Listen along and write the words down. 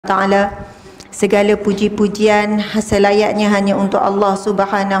Ta'ala. Segala puji-pujian selayaknya hanya untuk Allah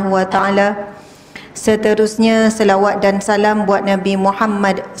Subhanahu wa Ta'ala. Seterusnya selawat dan salam buat Nabi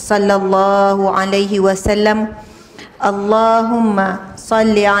Muhammad sallallahu alaihi wasallam. Allahumma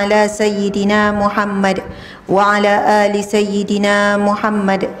salli ala sayyidina Muhammad wa ala ali sayyidina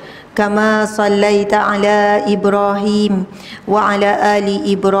Muhammad kama sallaita ala Ibrahim wa ala ali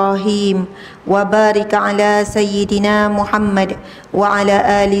Ibrahim wa barik ala sayyidina Muhammad wa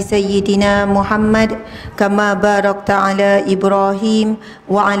ala ali sayyidina Muhammad kama barakta ala Ibrahim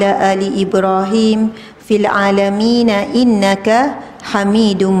wa ala ali Ibrahim fil alamin innaka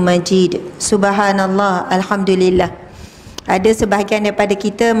Hamidum Majid. Subhanallah, alhamdulillah. Ada sebahagian daripada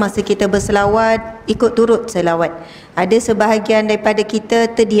kita masa kita berselawat ikut turut selawat. Ada sebahagian daripada kita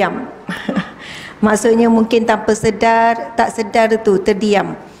terdiam. Maksudnya mungkin tanpa sedar, tak sedar tu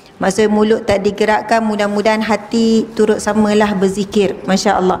terdiam. Maksudnya mulut tak digerakkan, mudah-mudahan hati turut samalah berzikir.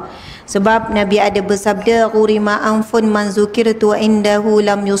 Masya Allah. Sebab Nabi ada bersabda, "Ghurima anfun man zukirtu indahu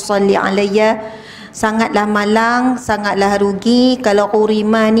lam yusalli alayya." Sangatlah malang, sangatlah rugi. Kalau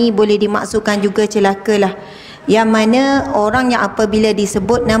ghurima ni boleh dimaksudkan juga celakalah. Yang mana orang yang apabila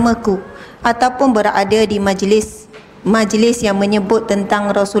disebut namaku ataupun berada di majlis yang menyebut tentang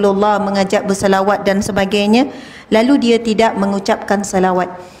Rasulullah, mengajak berselawat dan sebagainya, lalu dia tidak mengucapkan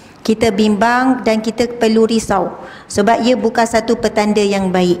selawat, kita bimbang dan kita perlu risau. Sebab ia bukan satu petanda yang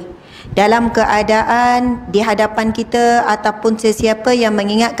baik. Dalam keadaan di hadapan kita ataupun sesiapa yang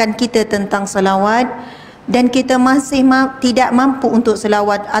mengingatkan kita tentang selawat dan kita masih tidak mampu untuk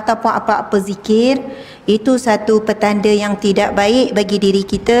selawat ataupun apa-apa zikir, itu satu petanda yang tidak baik bagi diri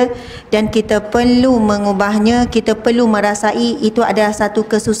kita dan kita perlu mengubahnya. Kita perlu merasai itu adalah satu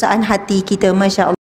kesusahan hati kita. Masya Allah.